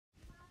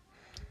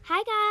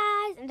Hi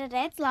guys, and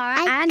today it's Lara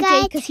Hi, and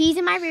guys. Jake because he's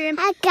in my room.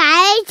 Hi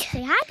guys.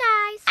 Say hi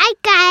guys. Hi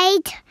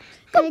guys.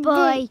 Good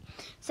boy.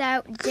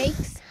 So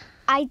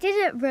I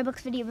did a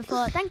Roblox video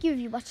before. Thank you if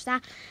you watched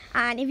that.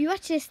 And if you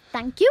watched this,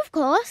 thank you of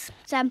course.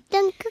 So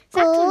Thank you.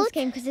 Zach's on this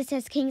game because it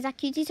says King Zach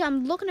Cutie. So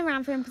I'm looking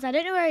around for him because I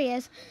don't know where he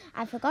is.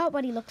 I forgot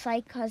what he looks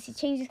like because he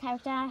changed his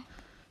character.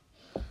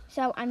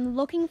 So I'm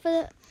looking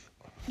for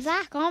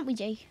Zach, aren't we,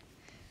 Jake?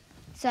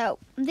 So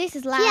this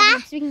is live. Yeah.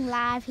 I'm speaking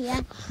live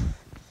here.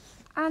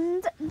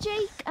 And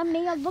Jake and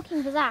me are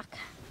looking for Zach,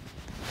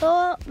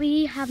 but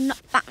we have not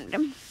found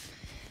him.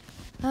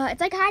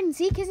 It's like hide and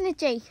seek, isn't it,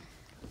 Jake?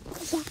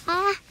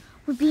 Yeah.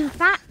 We've been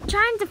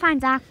trying to find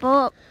Zach,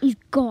 but he's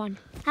gone.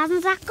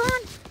 Hasn't Zach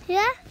gone?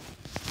 Yeah.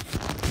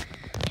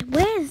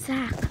 Where's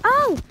Zach?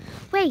 Oh,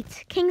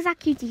 wait. King Zach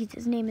Cutie,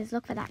 his name is.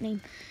 Look for that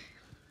name.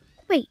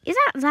 Wait, is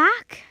that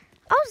Zach?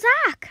 Oh,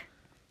 Zach.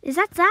 Is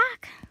that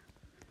Zach?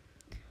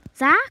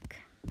 Zach?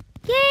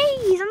 Yay,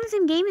 he's on the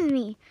same game as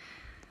me.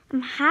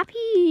 I'm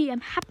happy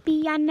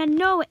and I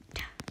know it.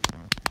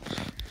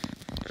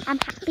 I'm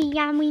happy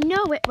and we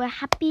know it. We're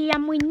happy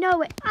and we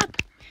know it. Up.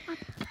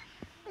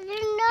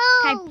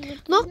 Okay,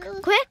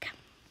 look, quick.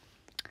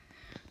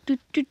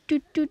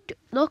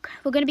 Look,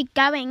 we're going to be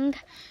going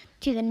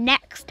to the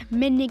next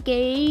mini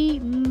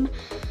game.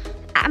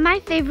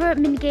 My favourite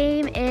mini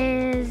game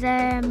is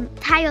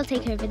Tile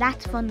Takeover.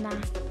 That's fun,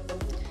 that.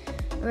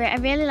 I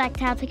really like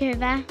Tile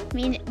Takeover. I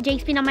mean,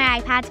 Jake's been on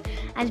my iPad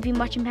and has been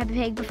watching Peppa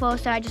Pig before,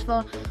 so I just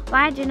thought,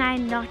 why didn't I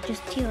not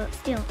just steal?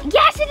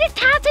 Yes, it is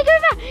Tile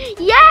Takeover!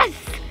 Yes!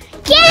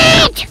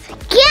 Get it!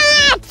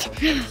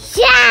 Get it!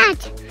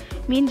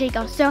 Shut! Me and Jake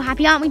are so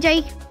happy, aren't we,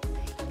 Jake?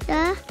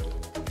 Yeah.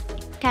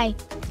 Okay.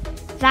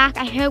 Zach,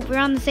 I hope we're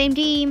on the same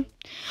team.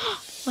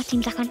 What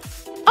team's Zach on?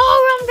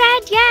 Oh, we're on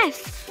red,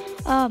 yes!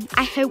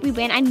 I hope we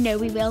win. I know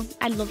we will.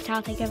 I love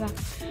Tile Takeover.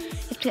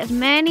 You have to get as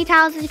many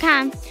tiles as you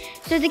can.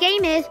 So the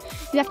game is,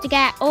 you have to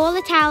get all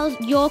the tiles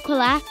your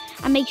colour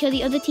and make sure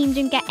the other team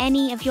don't get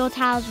any of your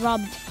tiles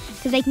robbed,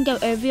 because they can go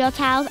over your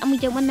tiles and we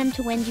don't want them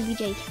to win, do we,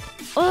 Jake?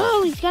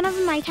 Oh, he's going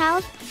over my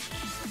tiles.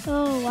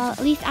 Oh, well, at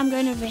least I'm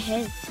going over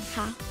his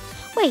tile.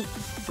 Wait,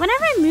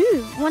 whenever I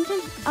move,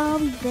 oh,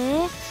 he's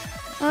there.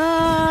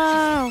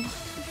 Oh,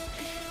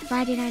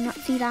 why did I not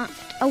see that?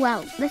 Oh,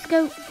 well, let's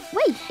go.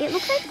 Wait, it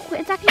looks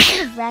like it's actually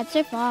full of red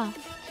so far.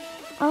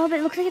 Oh, but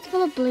it looks like it's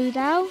full of blue,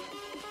 though.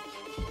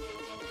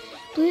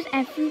 Blue's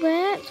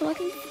everywhere, so I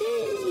can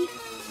see.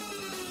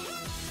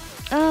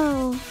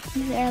 Oh,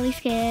 I'm really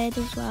scared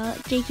as well.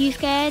 Jake, you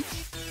scared?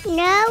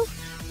 No.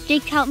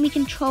 Jake, help me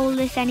control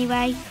this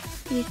anyway.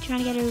 We're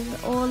trying to get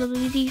over all of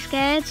these. Are you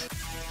scared?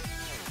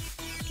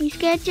 Are you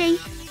scared, Jake?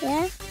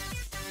 Yeah.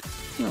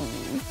 No.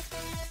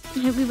 I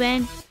hope we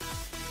win.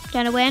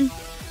 Trying to win.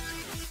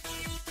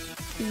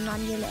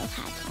 On your little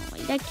head. Oh,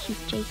 you're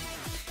cute, Jake.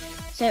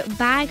 So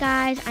bye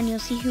guys, and you'll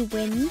see who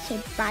wins. So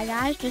bye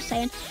guys, just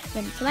saying,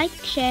 remember to like,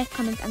 share,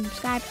 comment and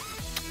subscribe.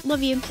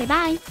 Love you. Say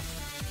bye.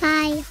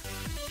 Bye.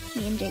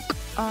 Me and Jake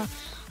are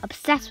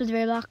obsessed with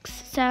Roblox,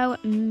 so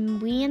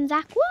we and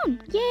Zach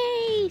won.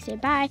 Yay! Say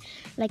bye.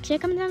 Like, share,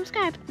 comment and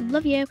subscribe.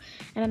 Love you.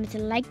 And remember to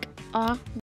like our